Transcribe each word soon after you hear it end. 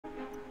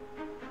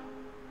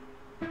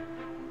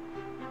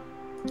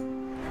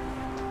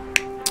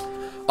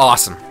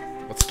Awesome.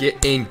 Let's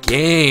get in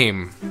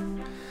game.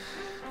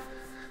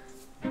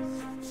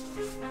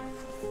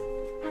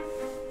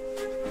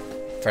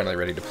 Finally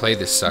ready to play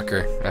this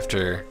sucker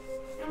after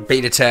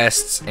beta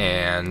tests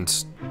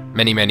and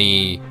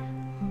many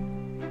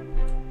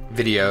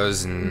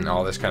videos and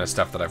all this kind of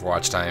stuff that I've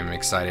watched. I am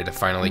excited to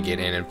finally get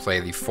in and play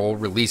the full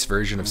release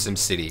version of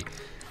SimCity.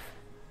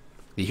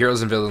 The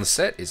Heroes and Villains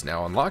set is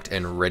now unlocked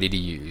and ready to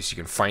use. You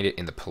can find it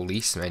in the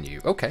police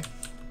menu. Okay,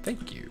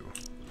 thank you.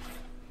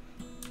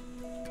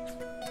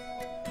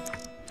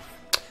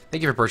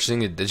 Thank you for purchasing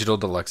the Digital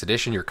Deluxe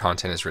Edition. Your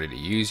content is ready to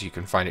use. You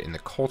can find it in the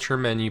Culture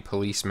menu,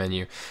 Police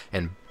menu,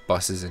 and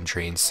Buses and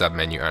Trains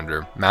sub-menu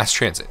under Mass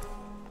Transit.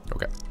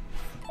 Okay,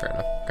 fair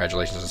enough.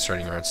 Congratulations on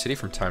starting your own city.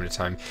 From time to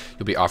time,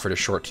 you'll be offered a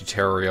short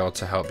tutorial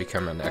to help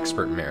become an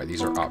expert mayor.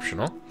 These are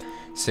optional.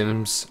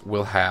 Sims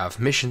will have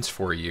missions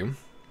for you.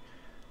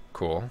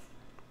 Cool.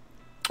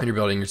 And you're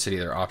building your city,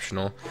 they're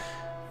optional.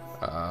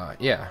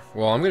 Yeah,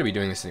 well, I'm going to be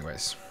doing this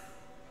anyways.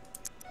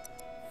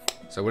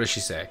 So what does she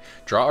say?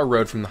 Draw a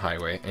road from the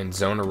highway and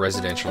zone a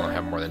residential and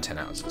have more than 10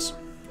 houses.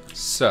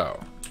 So,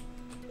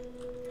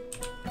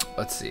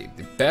 let's see.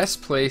 The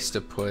best place to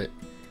put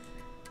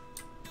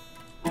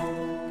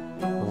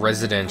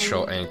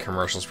residential and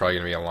commercial is probably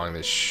going to be along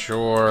the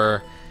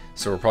shore.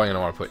 So we're probably going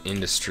to want to put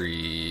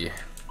industry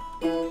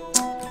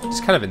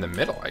just kind of in the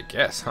middle, I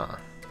guess, huh?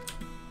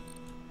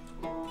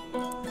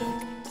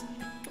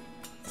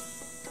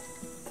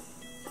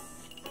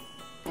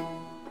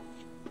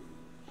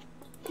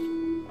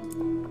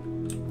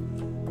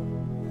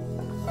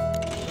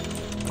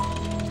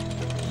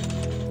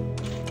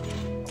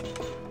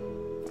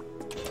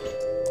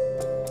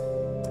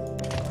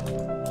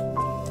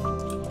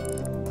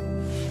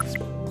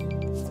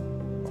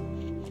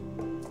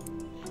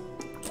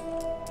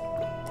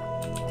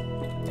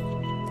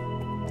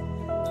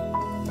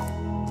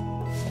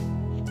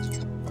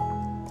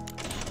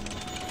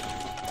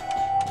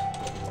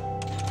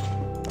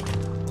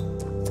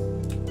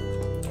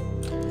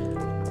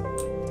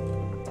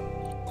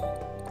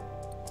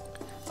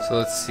 So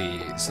let's see.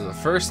 So the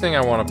first thing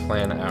I want to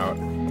plan out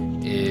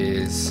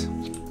is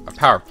a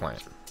power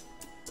plant.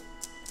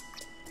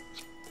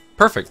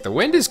 Perfect. The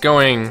wind is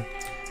going...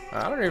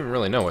 I don't even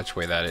really know which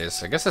way that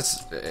is. I guess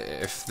that's...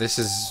 If this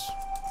is...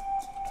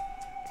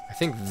 I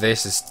think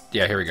this is...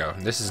 Yeah, here we go.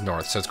 This is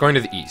north. So it's going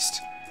to the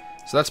east.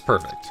 So that's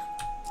perfect.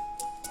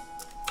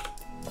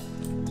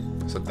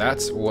 So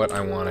that's what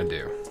I want to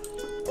do.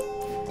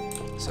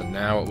 So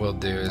now what we'll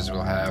do is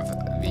we'll have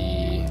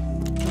the...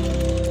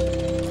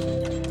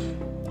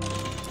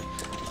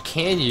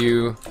 Can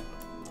you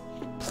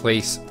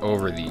place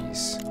over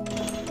these?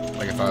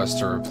 Like if I was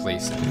to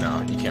replace it?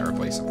 No, you can't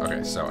replace them.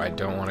 Okay, so I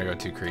don't want to go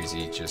too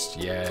crazy just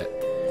yet.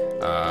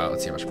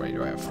 Let's see, how much money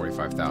do I have?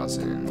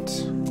 45,000.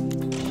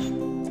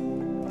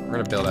 We're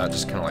gonna build out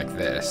just kind of like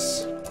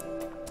this.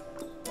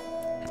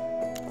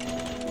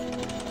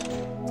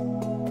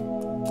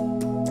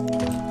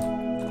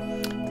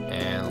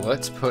 And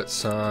let's put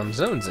some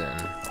zones in.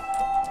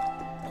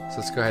 So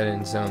let's go ahead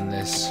and zone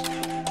this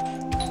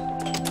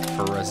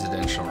for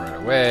residential right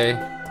away.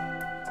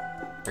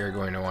 We're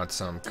going to want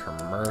some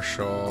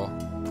commercial.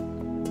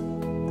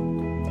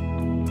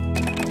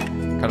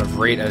 Kind of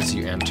right as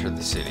you enter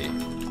the city.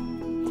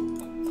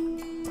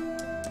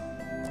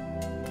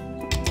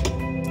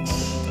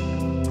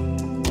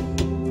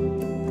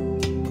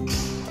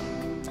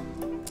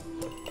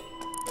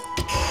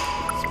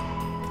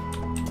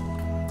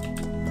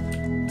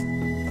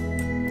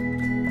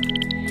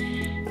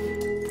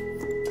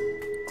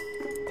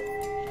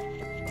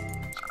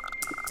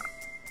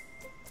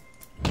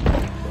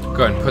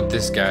 Go ahead and put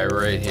this guy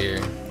right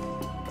here.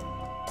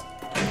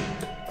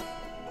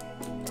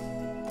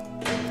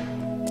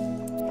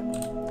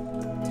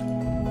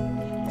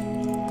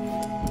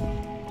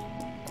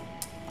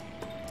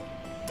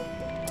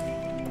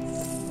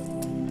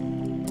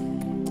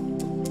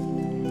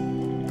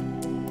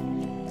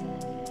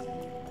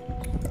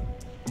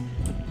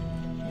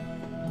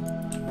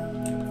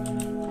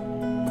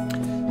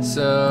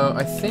 So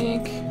I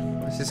think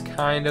this is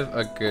kind of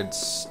a good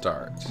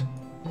start.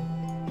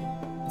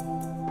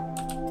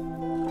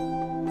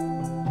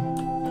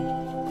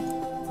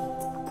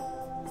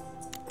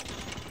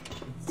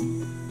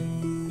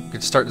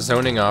 Could start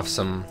zoning off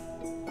some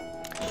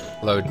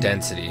low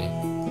density.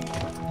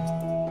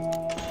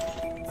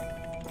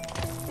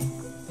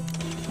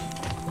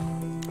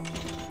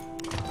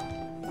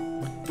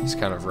 Just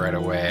kind of right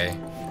away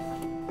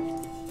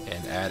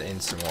and add in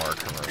some more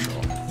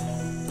commercial.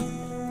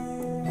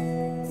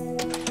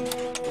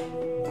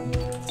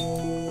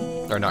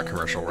 Or not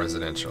commercial,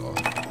 residential.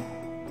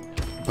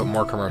 Put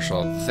more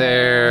commercial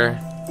there.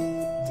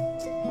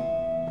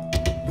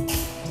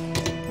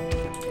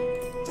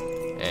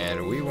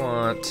 And we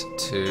want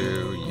to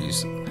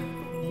use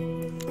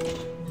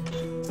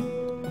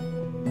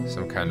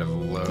some kind of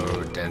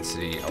low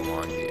density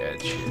along the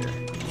edge here.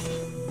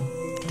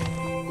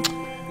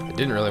 I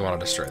didn't really want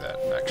to destroy that,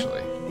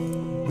 actually.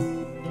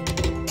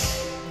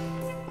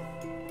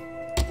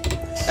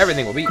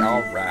 Everything will be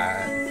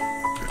alright.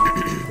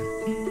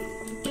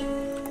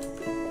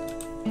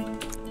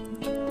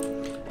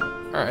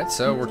 Alright,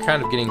 so we're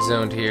kind of getting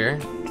zoned here.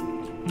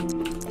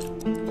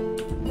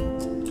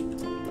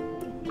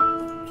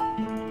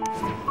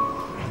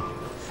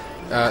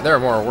 There are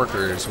more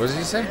workers. What does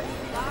he say?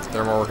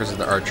 There are more workers than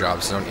there are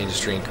jobs. Zone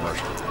industry and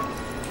commercial.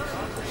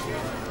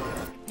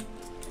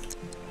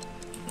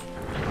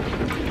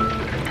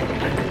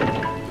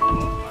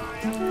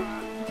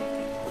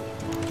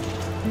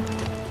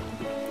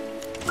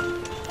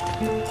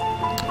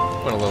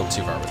 Went a little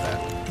too far with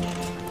that.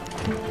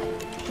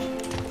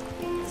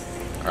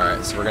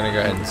 Alright, so we're gonna go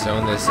ahead and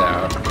zone this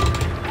out.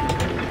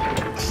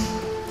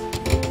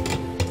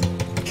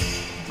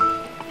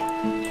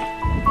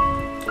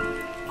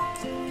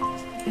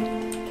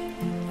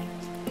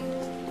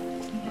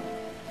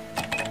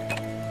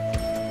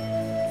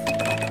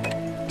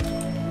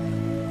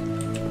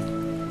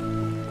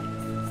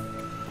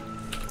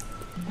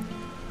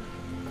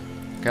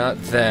 Got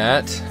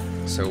that.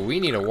 So we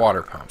need a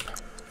water pump.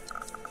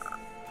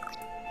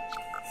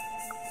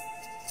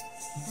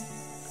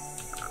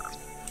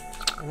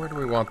 Where do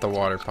we want the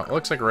water pump?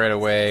 Looks like right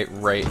away,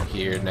 right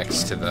here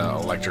next to the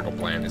electrical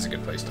plant is a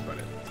good place to put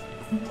it.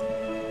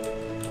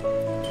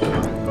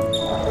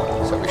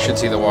 So we should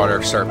see the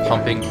water start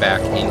pumping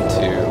back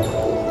into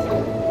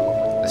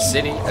the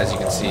city. As you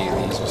can see,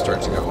 these will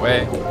start to go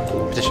away.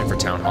 Petition for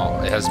town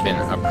hall. It has been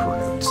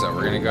approved. So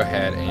we're going to go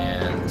ahead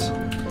and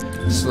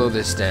slow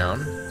this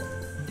down.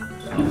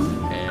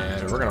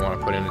 And we're going to want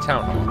to put in a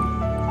town hall.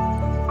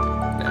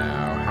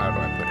 Now, how do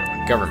I put it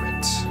in?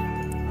 Government.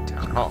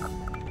 Town hall.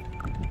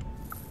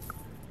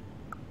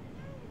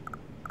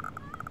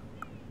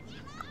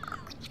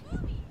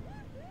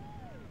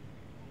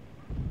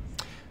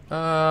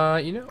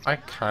 You know, I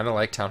kind of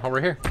like town hall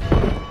right here.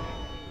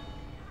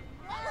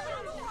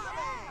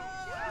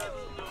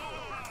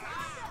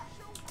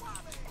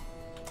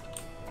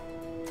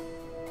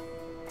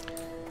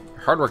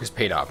 Hard work is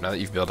paid off. Now that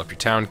you've built up your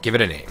town, give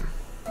it a name.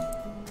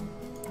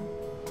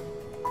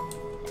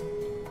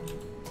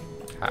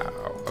 How?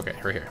 Okay,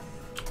 right here.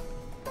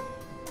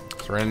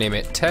 So we're gonna name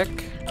it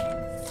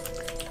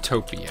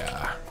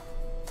Topia.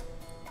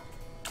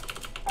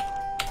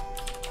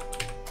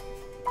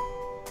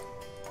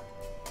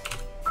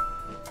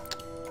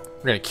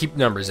 We're gonna keep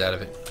numbers out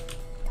of it.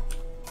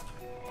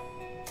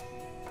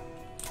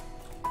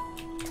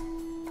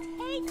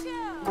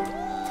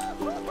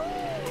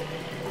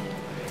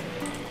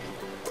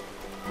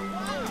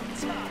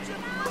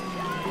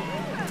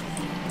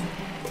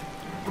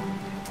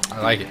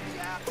 I like it.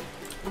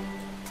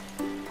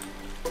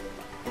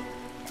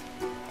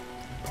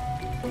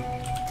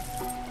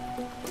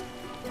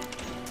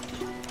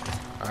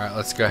 Alright,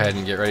 let's go ahead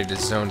and get ready to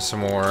zone some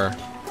more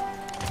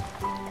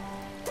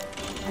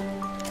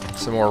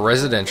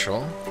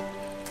residential.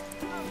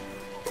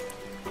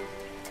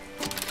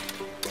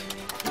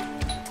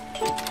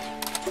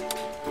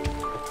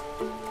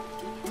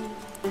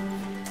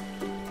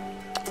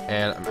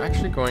 And I'm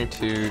actually going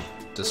to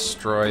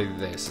destroy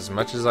this. As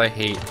much as I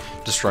hate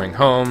destroying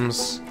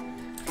homes,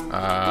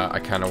 I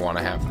kind of want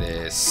to have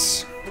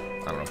this,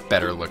 I don't know,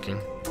 better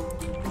looking.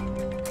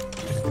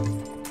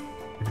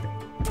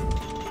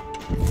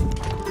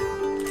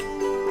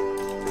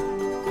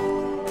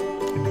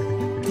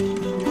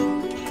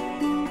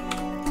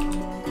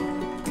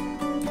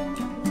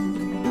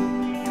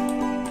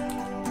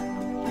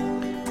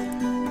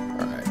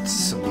 Alright,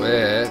 so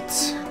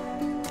let's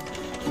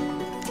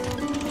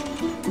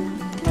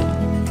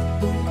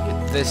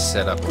this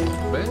set up a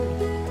little bit.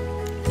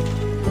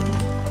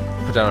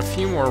 Put down a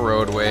few more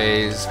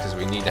roadways because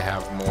we need to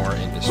have more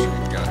industry.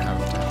 We're gonna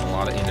have to have a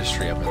lot of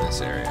industry up in this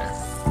area.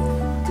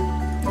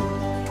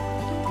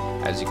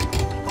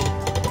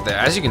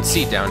 As you can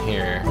see down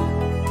here,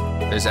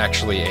 there's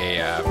actually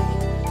a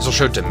this will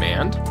show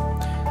demand,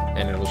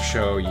 and it'll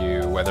show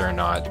you whether or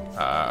not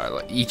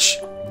each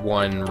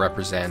one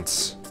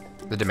represents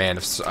the demand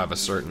of a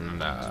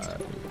certain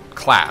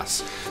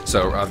class.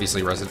 So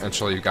obviously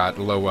residential, you've got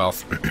low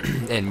wealth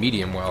and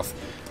medium wealth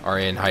are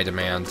in high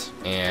demand,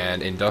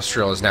 and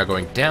industrial is now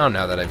going down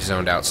now that I've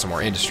zoned out some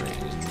more industry.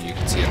 And you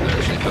can see that they're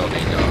actually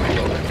building a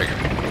little bit bigger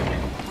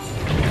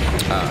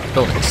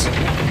buildings.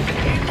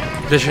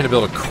 Petition to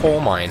build a coal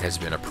mine has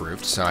been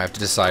approved, so I have to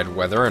decide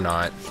whether or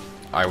not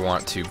I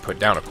want to put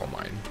down a coal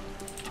mine.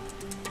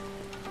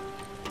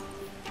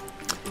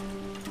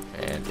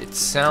 And it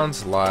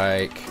sounds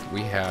like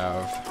we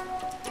have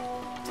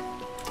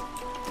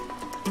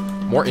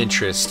more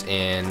interest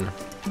in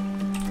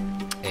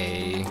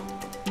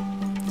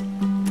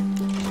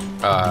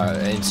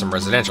in some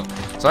residential.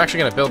 So I'm actually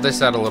going to build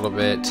this out a little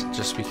bit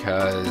just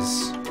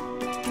because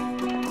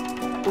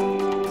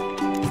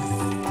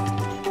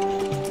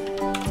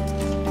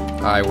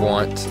I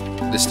want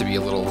this to be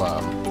a little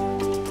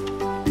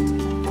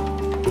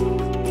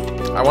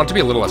I want it to be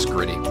a little less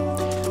gritty.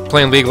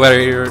 Playing League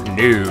later,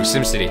 new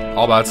SimCity.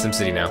 All about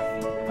SimCity now.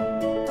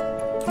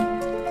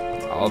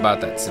 All about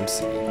that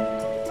SimCity.